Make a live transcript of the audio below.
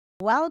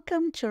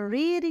Welcome to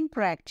Reading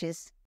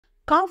Practice.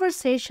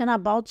 Conversation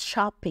about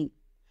shopping.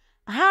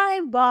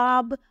 Hi,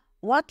 Bob.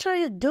 What are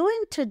you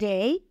doing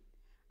today?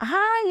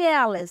 Hi,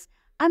 Alice.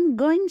 I'm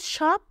going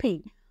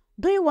shopping.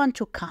 Do you want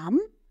to come?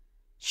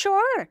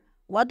 Sure.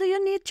 What do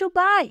you need to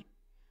buy?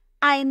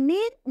 I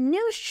need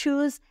new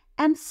shoes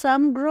and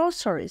some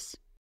groceries.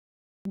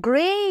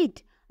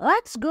 Great.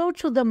 Let's go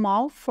to the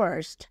mall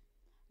first.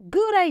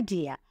 Good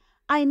idea.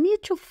 I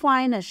need to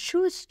find a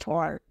shoe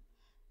store.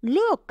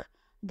 Look,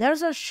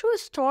 there's a shoe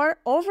store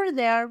over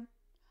there.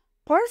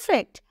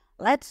 Perfect.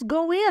 Let's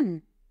go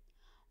in.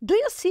 Do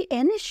you see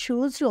any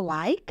shoes you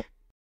like?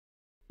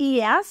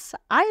 Yes,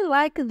 I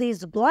like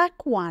these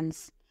black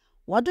ones.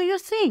 What do you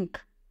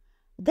think?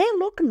 They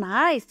look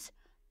nice.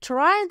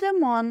 Try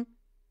them on.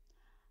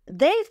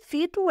 They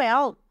fit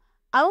well.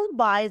 I'll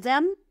buy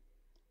them.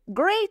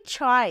 Great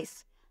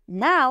choice.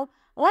 Now,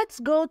 let's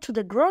go to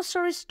the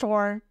grocery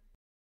store.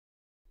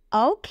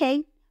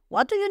 Okay,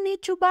 what do you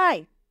need to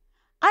buy?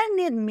 I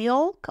need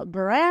milk,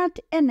 bread,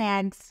 and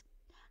eggs.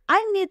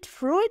 I need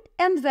fruit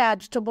and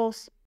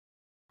vegetables.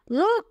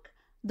 Look,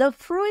 the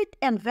fruit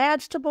and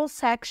vegetable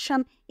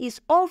section is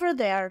over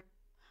there.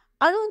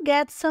 I'll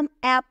get some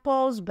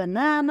apples,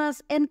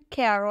 bananas, and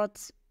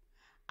carrots.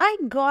 I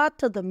got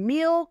the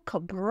milk,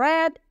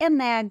 bread,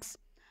 and eggs.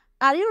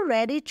 Are you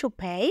ready to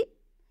pay?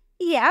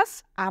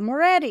 Yes, I'm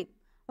ready.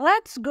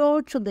 Let's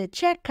go to the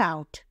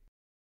checkout.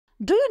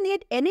 Do you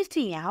need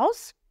anything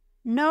else?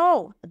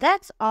 No,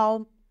 that's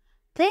all.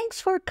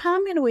 Thanks for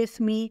coming with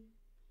me.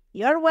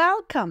 You're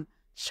welcome.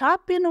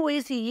 Shopping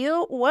with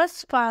you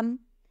was fun.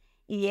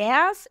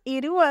 Yes,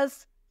 it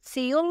was.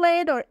 See you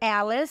later,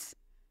 Alice.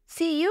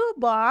 See you,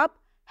 Bob.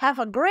 Have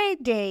a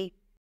great day.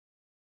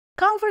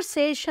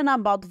 Conversation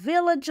about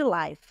village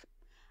life.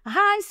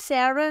 Hi,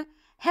 Sarah.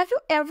 Have you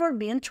ever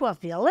been to a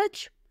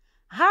village?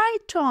 Hi,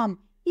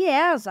 Tom.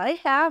 Yes, I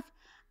have.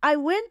 I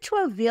went to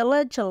a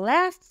village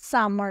last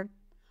summer.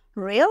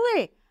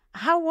 Really?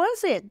 How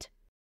was it?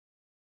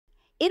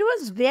 It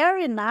was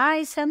very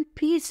nice and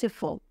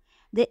peaceful.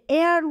 The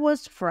air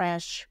was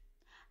fresh.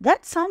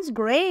 That sounds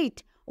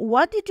great.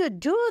 What did you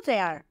do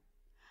there?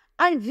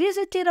 I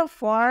visited a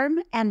farm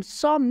and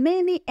saw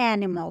many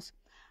animals.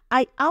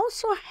 I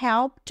also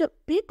helped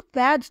pick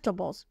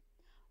vegetables.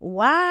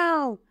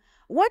 Wow!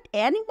 What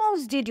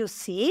animals did you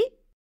see?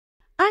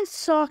 I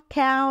saw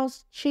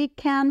cows,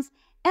 chickens,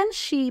 and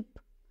sheep.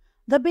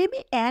 The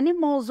baby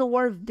animals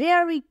were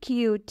very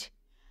cute.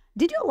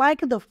 Did you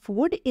like the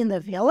food in the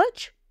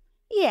village?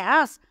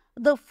 Yes,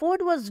 the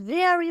food was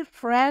very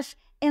fresh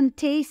and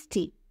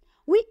tasty.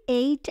 We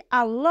ate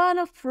a lot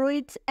of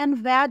fruits and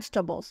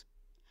vegetables.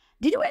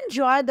 Did you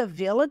enjoy the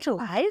village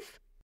life?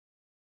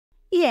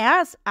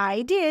 Yes,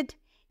 I did.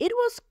 It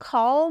was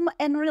calm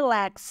and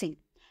relaxing.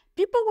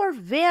 People were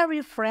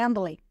very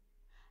friendly.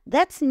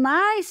 That's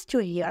nice to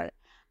hear.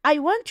 I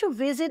want to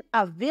visit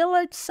a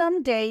village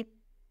someday.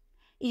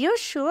 You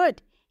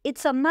should.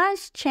 It's a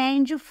nice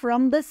change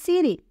from the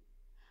city.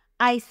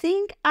 I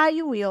think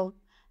I will.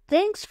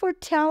 Thanks for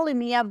telling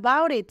me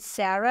about it,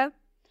 Sarah.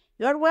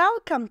 You're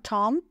welcome,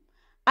 Tom.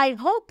 I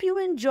hope you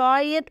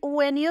enjoy it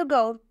when you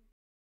go.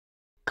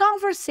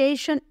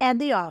 Conversation at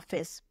the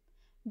office.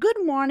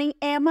 Good morning,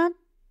 Emma.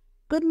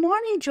 Good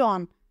morning,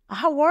 John.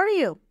 How are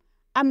you?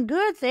 I'm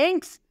good,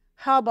 thanks.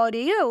 How about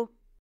you?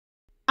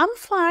 I'm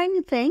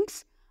fine,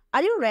 thanks.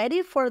 Are you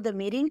ready for the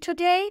meeting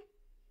today?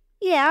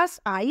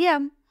 Yes, I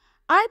am.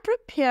 I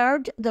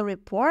prepared the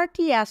report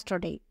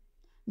yesterday.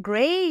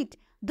 Great.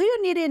 Do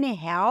you need any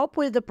help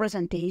with the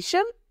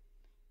presentation?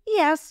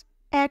 Yes,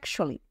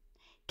 actually.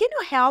 Can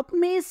you help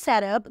me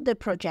set up the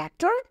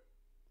projector?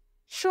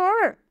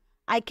 Sure,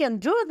 I can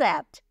do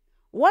that.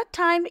 What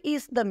time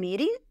is the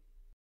meeting?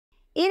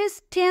 It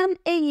is 10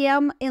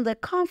 a.m. in the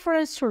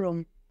conference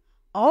room.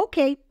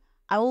 Okay,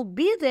 I will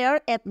be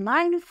there at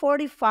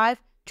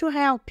 9:45 to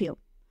help you.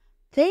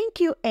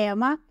 Thank you,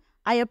 Emma.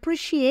 I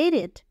appreciate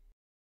it.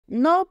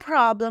 No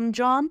problem,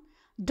 John.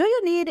 Do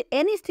you need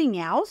anything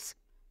else?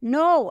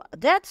 No,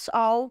 that's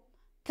all.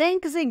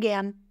 Thanks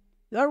again.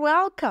 You're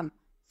welcome.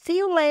 See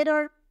you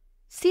later.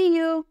 See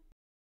you.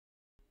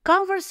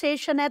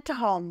 Conversation at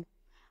home.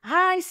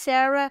 Hi,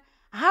 Sarah.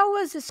 How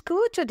was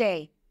school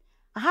today?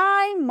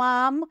 Hi,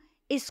 Mom.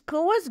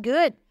 School was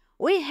good.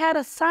 We had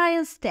a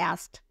science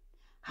test.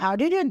 How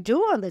did you do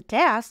on the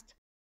test?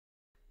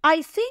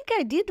 I think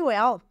I did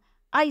well.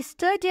 I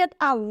studied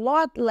a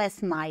lot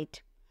last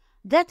night.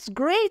 That's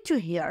great to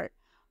hear.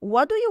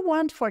 What do you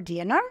want for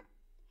dinner?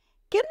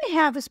 Can we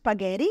have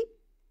spaghetti?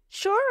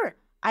 Sure,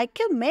 I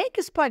can make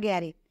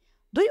spaghetti.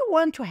 Do you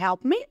want to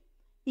help me?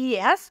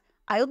 Yes,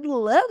 I would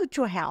love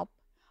to help.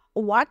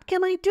 What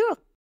can I do?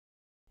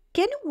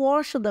 Can you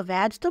wash the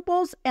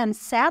vegetables and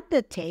set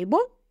the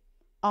table?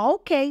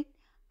 Okay,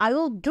 I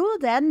will do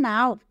that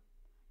now.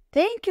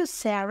 Thank you,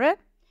 Sarah.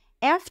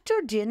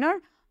 After dinner,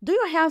 do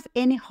you have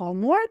any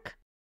homework?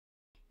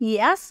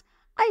 Yes,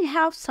 I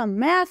have some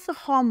math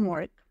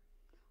homework.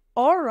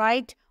 All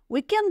right,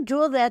 we can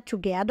do that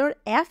together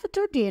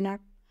after dinner.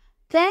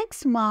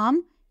 Thanks,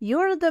 Mom.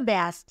 You're the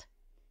best.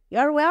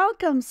 You're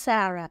welcome,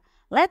 Sarah.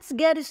 Let's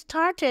get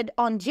started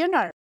on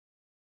dinner.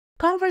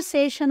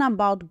 Conversation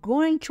about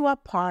going to a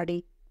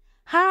party.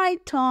 Hi,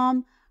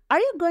 Tom. Are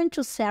you going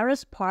to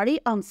Sarah's party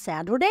on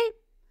Saturday?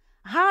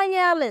 Hi,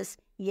 Alice.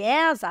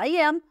 Yes, I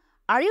am.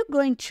 Are you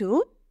going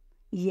too?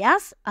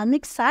 Yes, I'm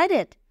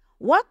excited.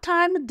 What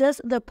time does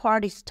the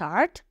party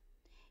start?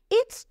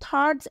 It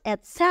starts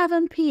at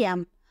 7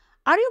 p.m.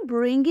 Are you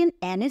bringing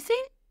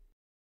anything?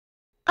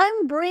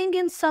 I'm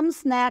bringing some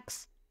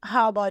snacks.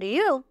 How about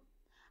you?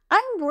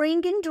 I'm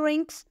bringing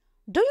drinks.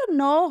 Do you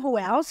know who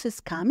else is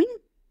coming?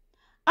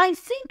 I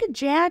think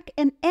Jack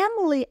and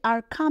Emily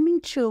are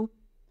coming too.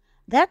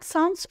 That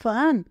sounds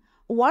fun.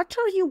 What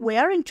are you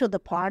wearing to the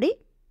party?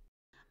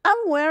 I'm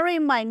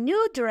wearing my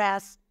new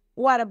dress.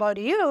 What about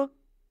you?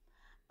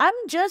 I'm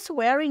just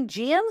wearing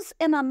jeans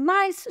and a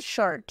nice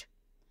shirt.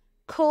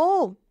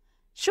 Cool.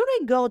 Should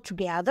we go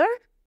together?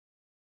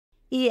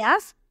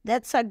 Yes,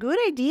 that's a good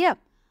idea.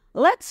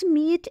 Let's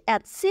meet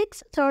at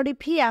 6:30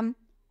 p.m.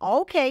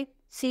 Okay,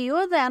 see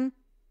you then.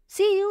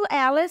 See you,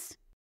 Alice.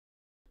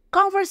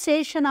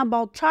 Conversation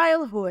about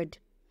childhood.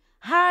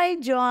 Hi,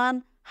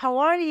 John. How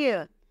are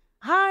you?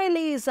 Hi,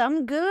 Liz.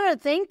 I'm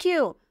good, thank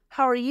you.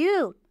 How are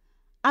you?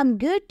 I'm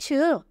good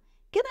too.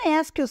 Can I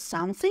ask you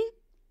something?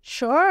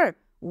 Sure.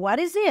 What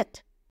is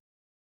it?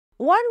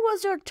 What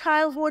was your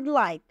childhood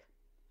like?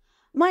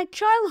 My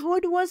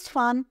childhood was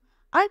fun.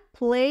 I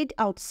played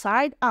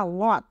outside a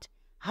lot.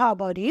 How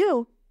about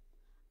you?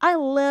 I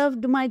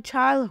loved my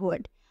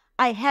childhood.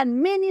 I had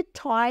many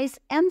toys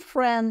and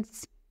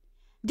friends.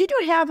 Did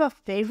you have a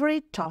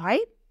favorite toy?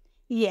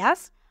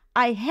 Yes,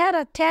 I had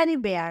a teddy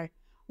bear.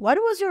 What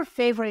was your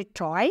favorite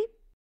toy?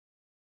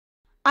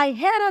 I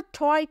had a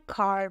toy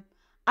car.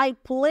 I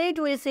played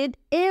with it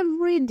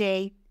every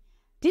day.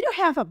 Did you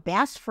have a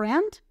best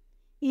friend?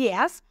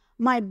 Yes,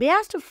 my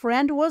best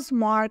friend was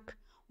Mark.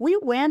 We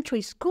went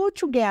to school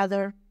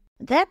together.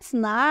 That's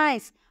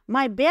nice.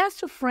 My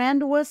best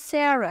friend was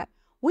Sarah.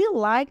 We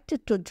liked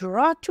to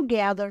draw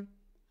together.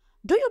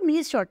 Do you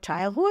miss your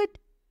childhood?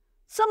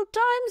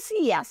 Sometimes,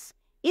 yes.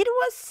 It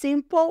was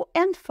simple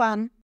and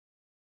fun.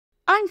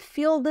 I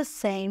feel the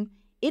same.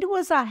 It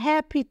was a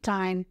happy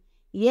time.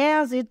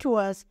 Yes, it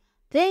was.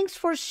 Thanks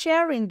for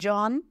sharing,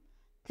 John.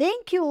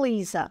 Thank you,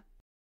 Lisa.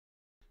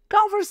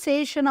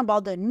 Conversation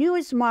about the new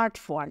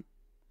smartphone.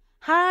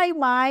 Hi,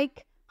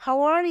 Mike.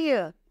 How are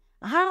you?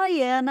 Hi,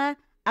 Anna.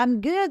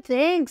 I'm good,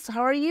 thanks.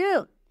 How are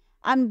you?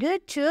 I'm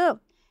good too.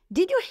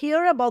 Did you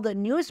hear about the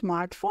new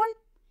smartphone?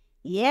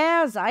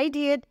 Yes, I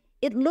did.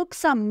 It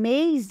looks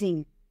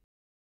amazing.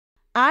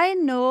 I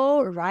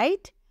know,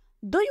 right?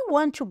 Do you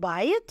want to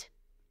buy it?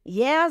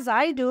 Yes,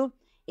 I do.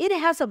 It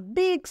has a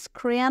big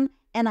screen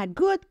and a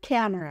good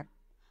camera.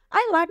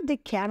 I like the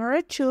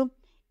camera too.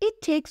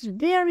 It takes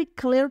very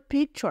clear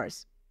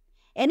pictures.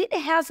 And it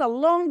has a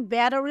long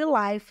battery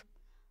life.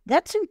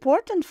 That's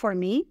important for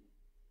me.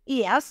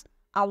 Yes,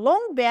 a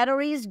long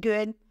battery is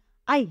good.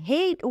 I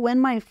hate when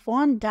my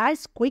phone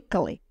dies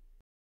quickly.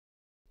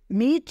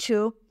 Me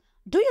too.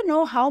 Do you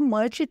know how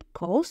much it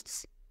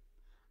costs?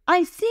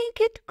 I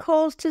think it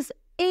costs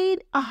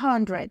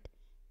 $800.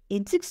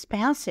 It's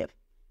expensive.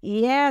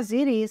 Yes,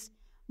 it is.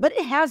 But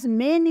it has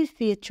many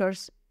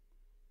features.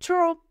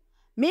 True.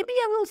 Maybe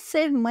I will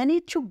save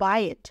money to buy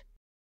it.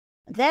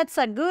 That's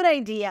a good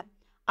idea.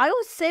 I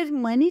will save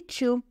money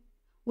too.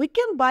 We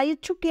can buy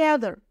it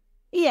together.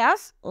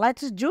 Yes,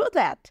 let's do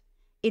that.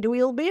 It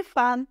will be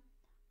fun.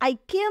 I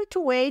can't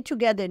wait to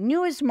get the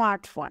new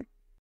smartphone.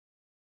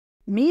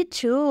 Me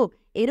too.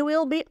 It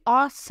will be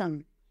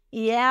awesome.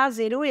 Yes,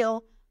 it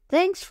will.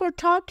 Thanks for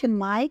talking,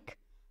 Mike.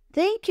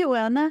 Thank you,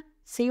 Anna.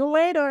 See you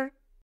later.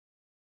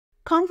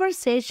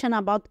 Conversation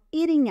about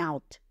eating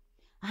out.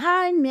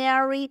 Hi,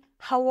 Mary.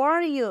 How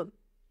are you?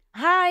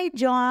 Hi,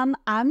 John.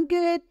 I'm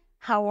good.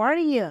 How are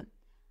you?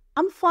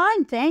 I'm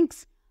fine,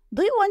 thanks.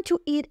 Do you want to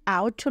eat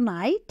out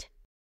tonight?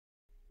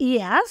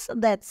 Yes,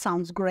 that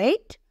sounds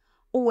great.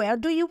 Where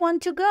do you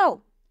want to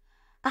go?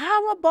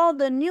 How about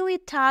the new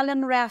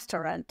Italian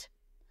restaurant?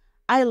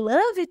 I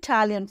love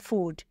Italian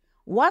food.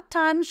 What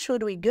time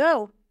should we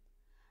go?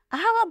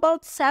 How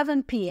about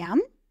 7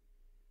 p.m.?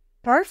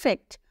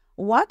 Perfect.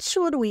 What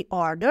should we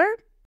order?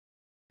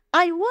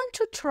 I want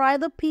to try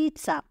the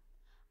pizza.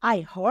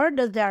 I heard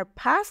that their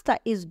pasta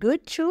is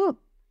good too.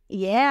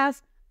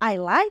 Yes, I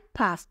like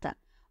pasta.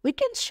 We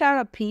can share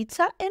a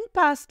pizza and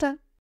pasta.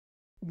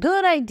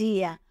 Good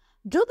idea.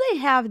 Do they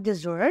have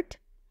dessert?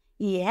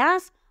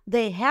 Yes,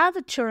 they have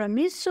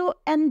tiramisu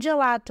and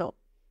gelato.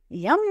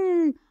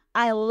 Yum!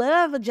 I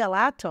love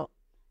gelato.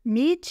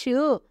 Me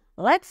too.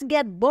 Let's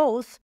get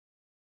both.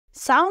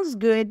 Sounds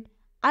good.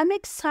 I'm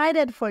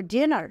excited for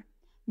dinner.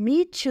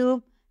 Me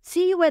too.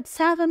 See you at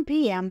 7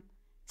 p.m.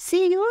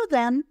 See you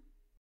then.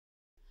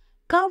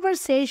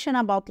 Conversation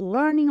about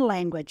learning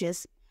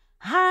languages.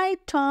 Hi,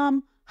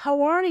 Tom.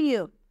 How are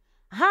you?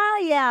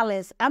 Hi,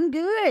 Alice. I'm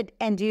good.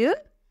 And you?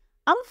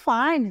 I'm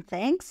fine,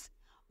 thanks.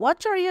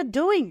 What are you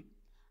doing?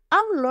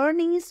 I'm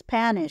learning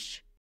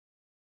Spanish.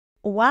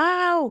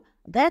 Wow,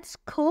 that's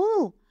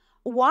cool.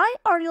 Why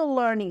are you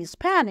learning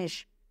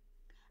Spanish?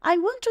 I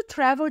want to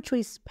travel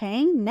to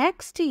Spain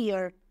next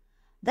year.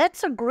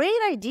 That's a great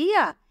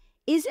idea.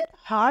 Is it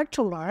hard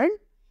to learn?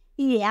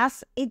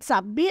 Yes, it's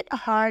a bit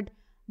hard,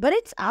 but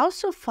it's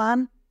also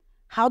fun.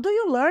 How do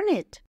you learn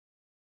it?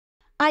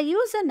 I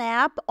use an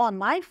app on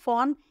my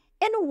phone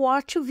and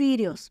watch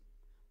videos.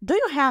 Do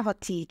you have a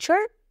teacher?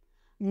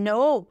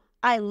 No,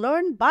 I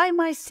learn by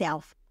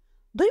myself.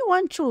 Do you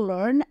want to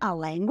learn a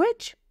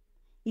language?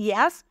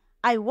 Yes,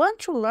 I want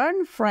to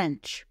learn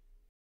French.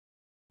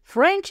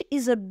 French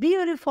is a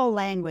beautiful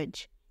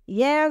language.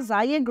 Yes,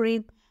 I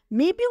agree.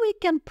 Maybe we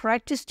can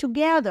practice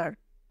together.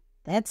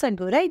 That's a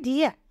good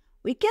idea.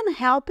 We can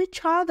help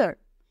each other.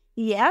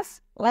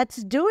 Yes,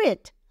 let's do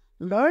it.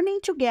 Learning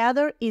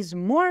together is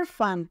more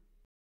fun.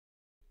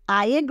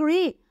 I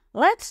agree.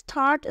 Let's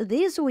start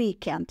this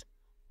weekend.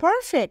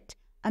 Perfect.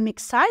 I'm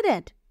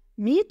excited.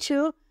 Me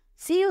too.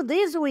 See you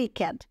this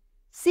weekend.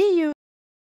 See you.